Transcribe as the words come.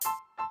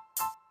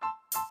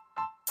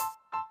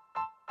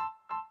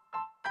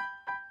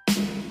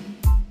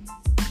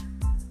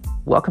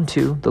Welcome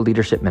to the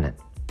Leadership Minute,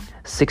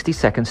 60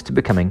 seconds to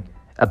becoming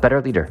a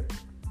better leader.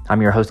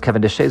 I'm your host,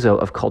 Kevin DeShazo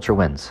of Culture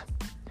Wins.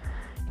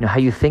 How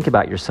you think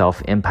about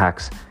yourself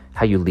impacts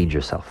how you lead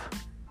yourself.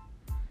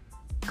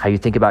 How you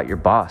think about your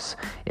boss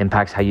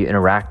impacts how you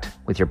interact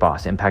with your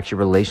boss, impacts your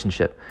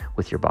relationship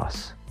with your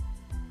boss.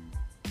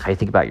 How you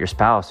think about your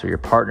spouse or your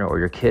partner or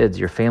your kids,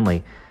 your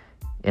family,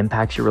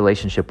 impacts your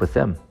relationship with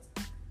them.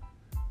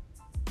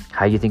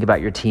 How you think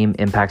about your team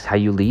impacts how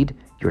you lead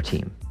your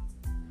team.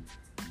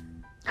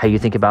 How you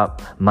think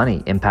about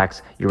money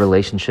impacts your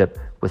relationship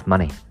with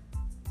money.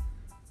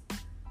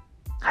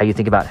 How you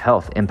think about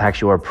health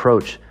impacts your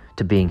approach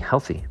to being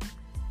healthy.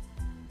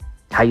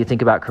 How you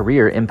think about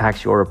career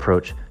impacts your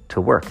approach to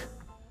work.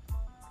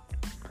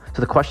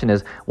 So the question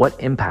is, what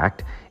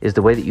impact is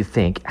the way that you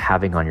think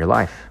having on your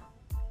life,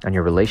 on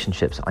your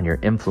relationships, on your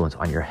influence,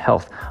 on your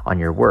health, on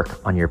your work,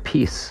 on your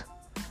peace?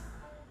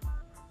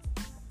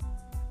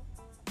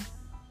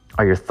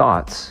 Are your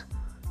thoughts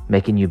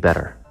making you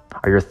better?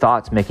 Are your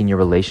thoughts making your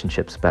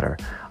relationships better?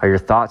 Are your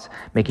thoughts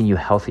making you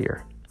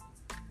healthier?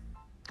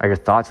 Are your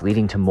thoughts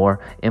leading to more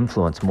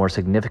influence, more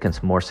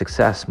significance, more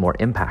success, more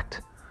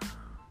impact?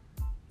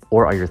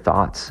 Or are your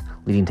thoughts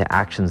leading to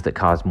actions that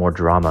cause more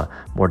drama,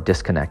 more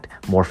disconnect,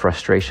 more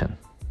frustration?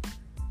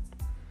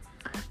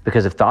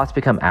 Because if thoughts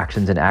become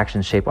actions and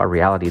actions shape our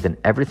reality, then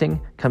everything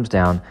comes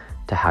down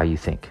to how you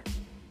think.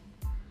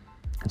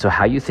 And so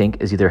how you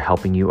think is either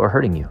helping you or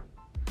hurting you.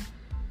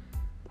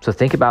 So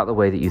think about the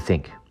way that you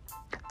think.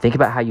 Think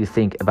about how you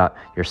think about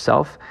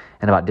yourself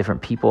and about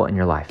different people in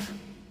your life,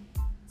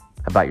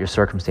 about your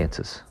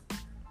circumstances.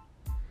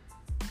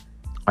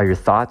 Are your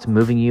thoughts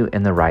moving you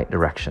in the right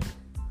direction?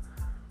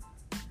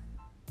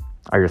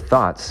 Are your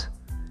thoughts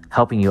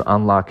helping you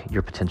unlock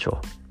your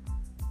potential?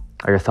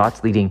 Are your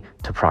thoughts leading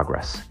to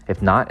progress?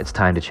 If not, it's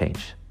time to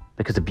change.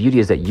 Because the beauty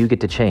is that you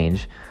get to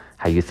change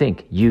how you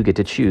think. You get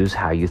to choose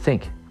how you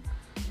think.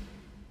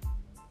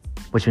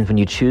 Which means when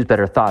you choose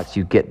better thoughts,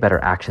 you get better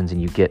actions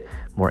and you get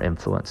more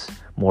influence,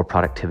 more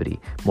productivity,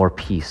 more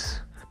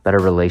peace, better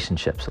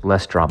relationships,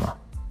 less drama.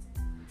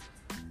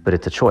 But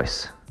it's a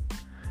choice.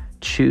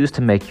 Choose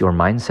to make your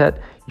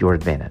mindset your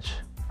advantage.